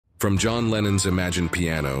From John Lennon's Imagine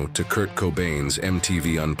piano to Kurt Cobain's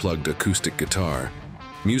MTV Unplugged acoustic guitar,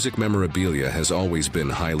 music memorabilia has always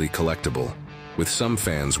been highly collectible, with some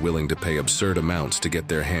fans willing to pay absurd amounts to get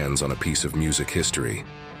their hands on a piece of music history.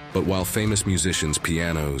 But while famous musicians'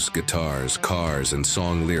 pianos, guitars, cars, and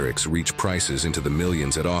song lyrics reach prices into the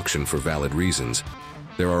millions at auction for valid reasons,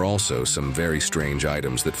 there are also some very strange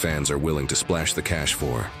items that fans are willing to splash the cash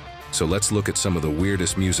for. So let's look at some of the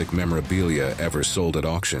weirdest music memorabilia ever sold at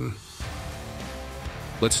auction.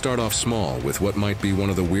 Let's start off small with what might be one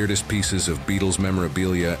of the weirdest pieces of Beatles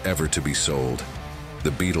memorabilia ever to be sold: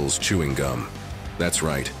 the Beatles chewing gum. That's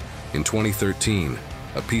right, in 2013,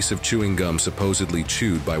 a piece of chewing gum supposedly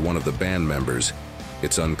chewed by one of the band members,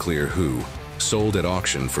 it's unclear who, sold at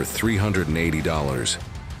auction for $380.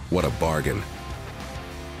 What a bargain.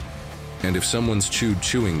 And if someone's chewed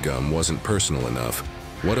chewing gum wasn't personal enough,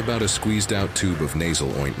 what about a squeezed-out tube of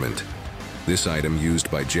nasal ointment? This item,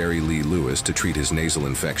 used by Jerry Lee Lewis to treat his nasal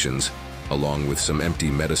infections, along with some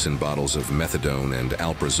empty medicine bottles of methadone and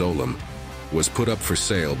alprazolam, was put up for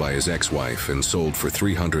sale by his ex-wife and sold for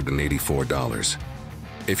 $384.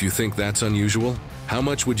 If you think that's unusual, how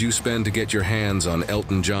much would you spend to get your hands on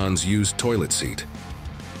Elton John's used toilet seat?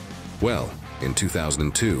 Well, in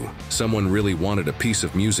 2002, someone really wanted a piece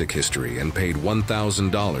of music history and paid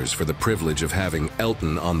 $1,000 for the privilege of having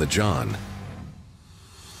Elton on the John.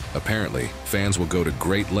 Apparently, fans will go to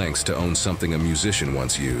great lengths to own something a musician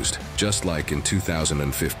once used, just like in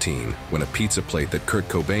 2015, when a pizza plate that Kurt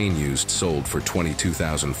Cobain used sold for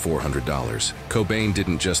 $22,400. Cobain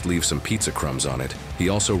didn't just leave some pizza crumbs on it, he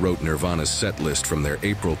also wrote Nirvana's set list from their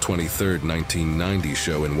April 23, 1990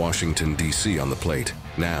 show in Washington, D.C. on the plate.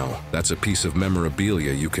 Now, that's a piece of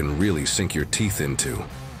memorabilia you can really sink your teeth into.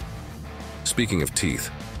 Speaking of teeth,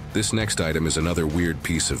 this next item is another weird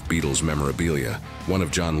piece of Beatles memorabilia, one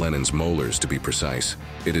of John Lennon's molars to be precise.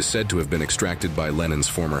 It is said to have been extracted by Lennon's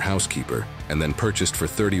former housekeeper and then purchased for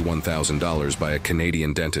 $31,000 by a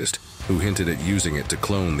Canadian dentist who hinted at using it to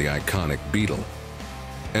clone the iconic Beatle.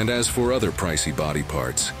 And as for other pricey body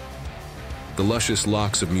parts, the luscious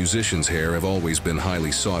locks of musicians' hair have always been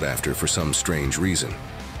highly sought after for some strange reason.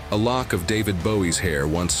 A lock of David Bowie's hair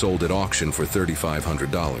once sold at auction for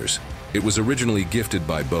 $3,500. It was originally gifted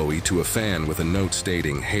by Bowie to a fan with a note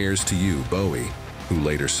stating, "Hairs to you, Bowie," who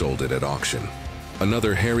later sold it at auction.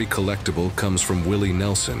 Another hairy collectible comes from Willie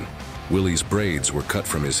Nelson. Willie's braids were cut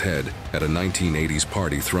from his head at a 1980s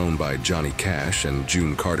party thrown by Johnny Cash and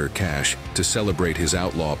June Carter Cash to celebrate his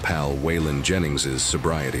outlaw pal Waylon Jennings'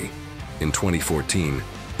 sobriety. In 2014,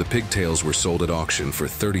 the pigtails were sold at auction for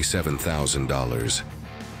 $37,000.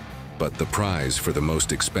 But the prize for the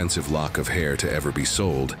most expensive lock of hair to ever be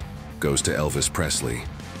sold goes to Elvis Presley.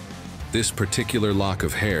 This particular lock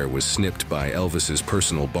of hair was snipped by Elvis's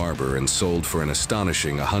personal barber and sold for an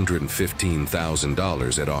astonishing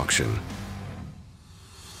 $115,000 at auction.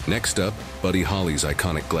 Next up, Buddy Holly's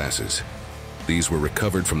iconic glasses. These were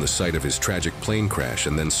recovered from the site of his tragic plane crash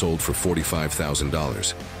and then sold for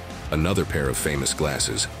 $45,000. Another pair of famous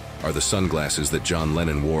glasses are the sunglasses that John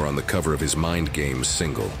Lennon wore on the cover of his Mind Games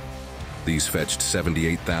single. These fetched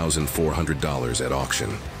 $78,400 at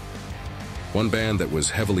auction. One band that was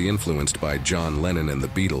heavily influenced by John Lennon and the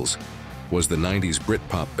Beatles was the 90s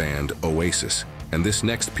Britpop band Oasis, and this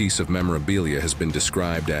next piece of memorabilia has been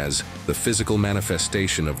described as the physical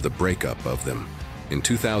manifestation of the breakup of them. In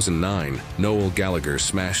 2009, Noel Gallagher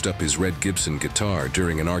smashed up his Red Gibson guitar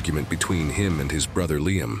during an argument between him and his brother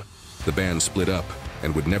Liam. The band split up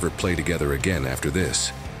and would never play together again after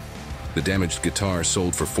this. The damaged guitar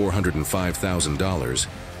sold for $405,000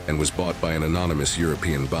 and was bought by an anonymous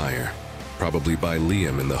European buyer, probably by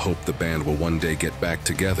Liam in the hope the band will one day get back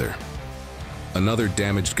together. Another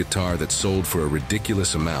damaged guitar that sold for a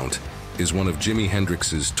ridiculous amount is one of Jimi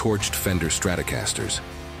Hendrix's torched Fender Stratocasters.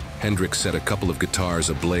 Hendrix set a couple of guitars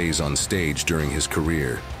ablaze on stage during his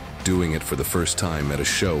career, doing it for the first time at a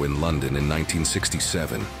show in London in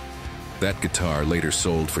 1967. That guitar later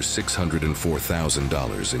sold for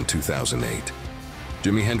 $604,000 in 2008.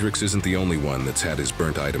 Jimi Hendrix isn't the only one that's had his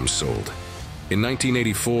burnt items sold. In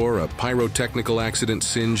 1984, a pyrotechnical accident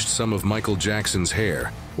singed some of Michael Jackson's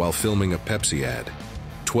hair while filming a Pepsi ad.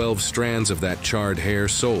 12 strands of that charred hair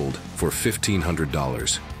sold for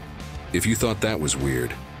 $1,500. If you thought that was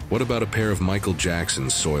weird, what about a pair of Michael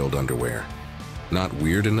Jackson's soiled underwear? Not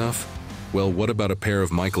weird enough? Well, what about a pair of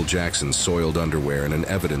Michael Jackson's soiled underwear in an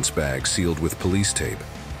evidence bag sealed with police tape?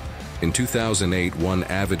 In 2008, one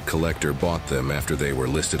avid collector bought them after they were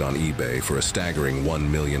listed on eBay for a staggering $1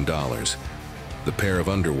 million. The pair of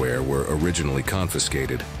underwear were originally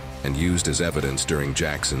confiscated and used as evidence during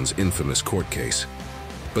Jackson's infamous court case.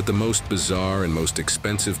 But the most bizarre and most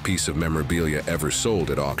expensive piece of memorabilia ever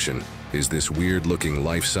sold at auction is this weird-looking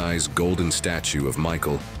life-size golden statue of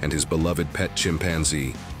Michael and his beloved pet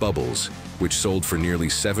chimpanzee, Bubbles, which sold for nearly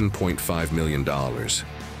 $7.5 million.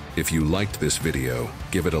 If you liked this video,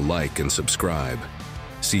 give it a like and subscribe.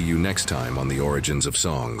 See you next time on The Origins of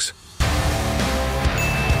Songs.